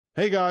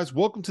Hey guys,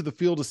 welcome to the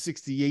Field of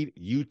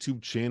 68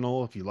 YouTube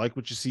channel. If you like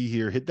what you see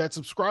here, hit that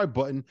subscribe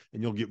button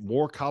and you'll get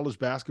more college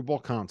basketball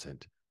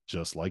content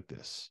just like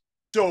this.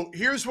 So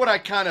here's what I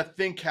kind of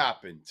think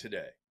happened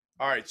today.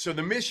 All right, so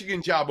the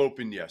Michigan job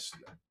opened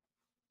yesterday.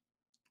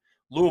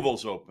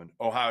 Louisville's open.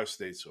 Ohio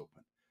State's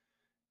open.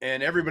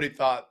 And everybody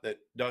thought that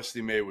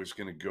Dusty May was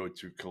going to go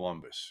to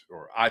Columbus,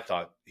 or I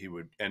thought he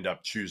would end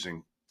up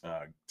choosing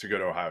to go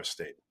to Ohio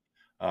State.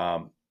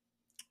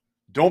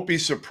 Don't be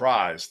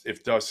surprised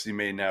if Dusty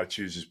May now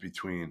chooses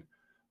between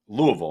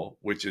Louisville,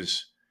 which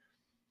is,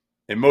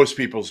 in most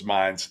people's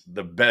minds,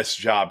 the best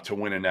job to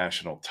win a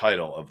national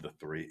title of the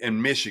three,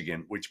 and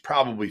Michigan, which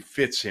probably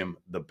fits him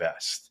the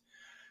best.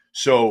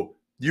 So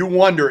you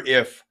wonder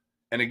if,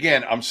 and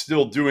again, I'm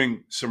still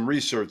doing some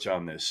research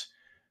on this,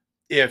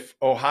 if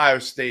Ohio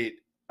State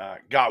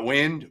got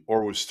wind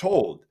or was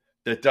told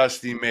that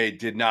Dusty May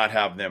did not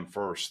have them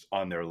first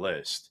on their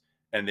list,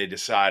 and they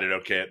decided,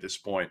 okay, at this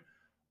point,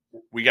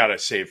 we got to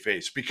save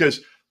face.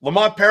 Because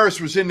Lamont Paris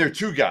was in there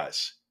too,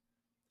 guys.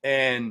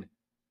 And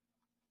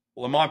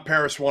Lamont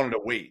Paris wanted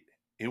to wait.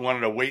 He wanted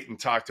to wait and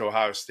talk to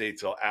Ohio State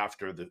till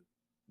after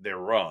their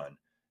run.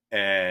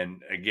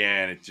 And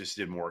again, it just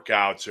didn't work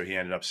out. So he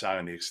ended up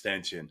signing the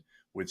extension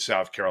with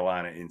South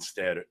Carolina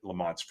instead.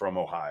 Lamont's from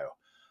Ohio.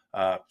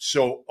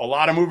 So a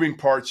lot of moving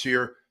parts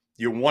here.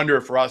 You wonder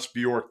if Ross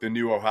Bjork, the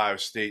new Ohio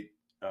State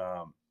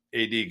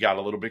AD, got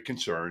a little bit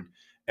concerned.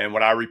 And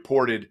what I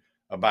reported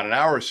about an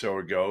hour or so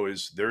ago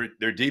is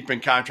they're deep in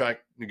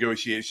contract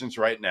negotiations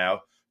right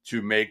now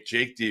to make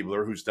Jake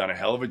Diebler, who's done a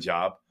hell of a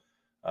job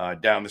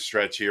down the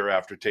stretch here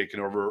after taking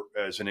over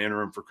as an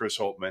interim for Chris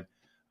Holtmann.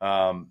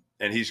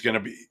 And he's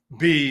going to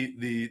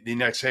be the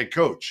next head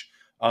coach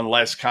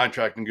unless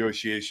contract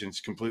negotiations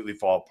completely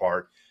fall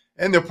apart.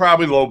 And they'll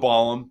probably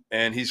lowball him,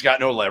 and he's got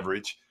no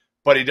leverage.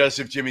 But he does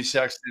have Jimmy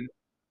Sexton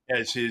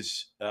as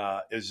his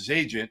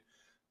agent,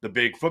 the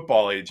big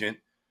football agent.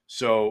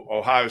 So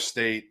Ohio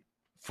State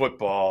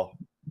football,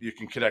 you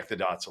can connect the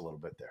dots a little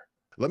bit there.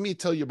 Let me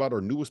tell you about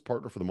our newest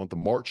partner for the month of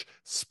March,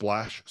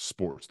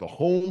 SplashSports, the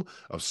home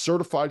of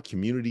certified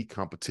community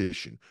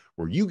competition,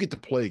 where you get to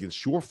play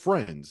against your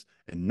friends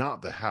and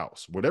not the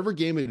house. Whatever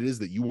game it is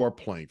that you are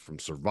playing, from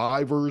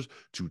survivors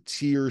to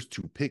tiers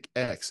to pick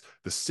X,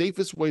 the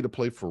safest way to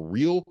play for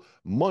real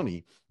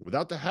money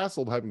without the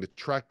hassle of having to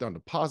track down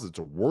deposits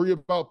or worry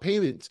about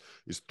payments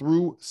is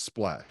through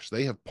Splash.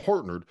 They have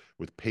partnered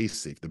with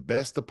PaySafe, the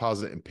best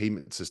deposit and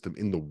payment system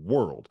in the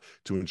world,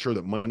 to ensure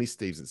that money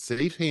stays in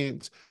safe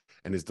hands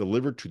and is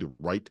delivered to the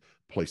right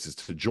places.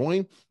 To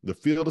join the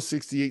Field of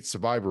 68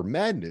 Survivor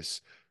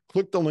Madness,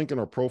 click the link in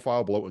our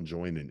profile below and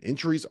join in.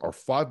 Entries are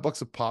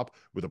 $5 a pop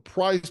with a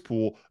prize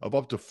pool of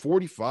up to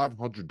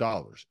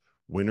 $4,500.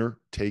 Winner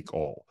take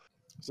all.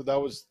 So that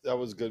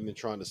was Goodman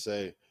trying to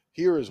say,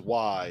 here is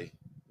why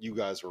you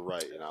guys were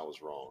right and I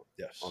was wrong.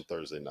 Yes. On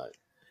Thursday night.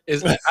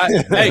 Is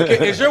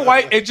your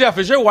wife? Hey Jeff,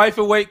 is your wife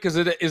awake? Because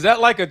is that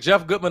like a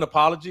Jeff Goodman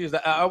apology? Is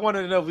that, I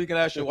wanted to know if we can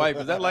ask your wife.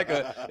 Is that like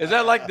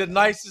the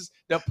nicest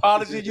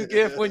apology you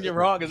give when you're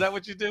wrong? Is that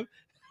what you do?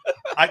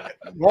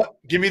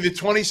 Give me the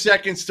 20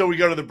 seconds till we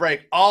go to the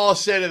break. All I'll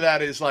say to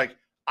that is, like,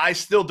 I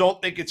still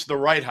don't think it's the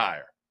right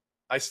hire.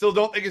 I still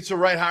don't think it's the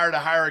right hire to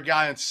hire a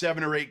guy on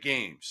 7 or 8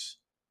 games.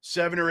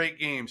 7 or 8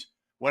 games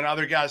when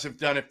other guys have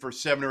done it for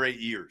 7 or 8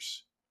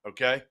 years.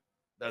 Okay?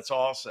 That's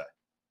all I'll say.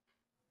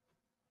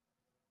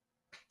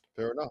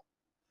 Fair enough.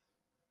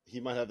 He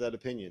might have that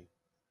opinion.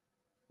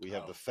 We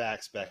have the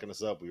facts backing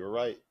us up. We were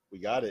right. We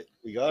got it.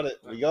 We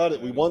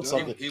won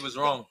something. He was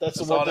wrong. That's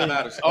the all one that thing.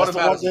 matters. All that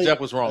matters is Jeff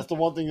was wrong. That's the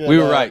one thing that we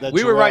were right. That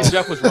we were right.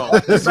 Jeff was wrong.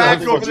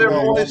 Back over there,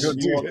 boys.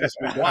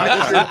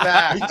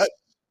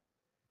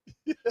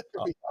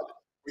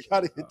 We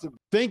got to hit the.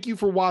 Thank you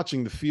for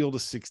watching the Field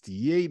of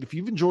 68. If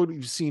you've enjoyed what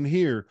you've seen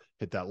here,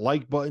 hit that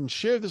like button,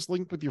 share this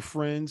link with your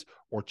friends,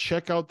 or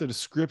check out the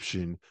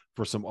description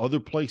for some other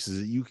places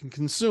that you can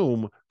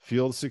consume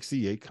Field of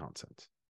 68 content.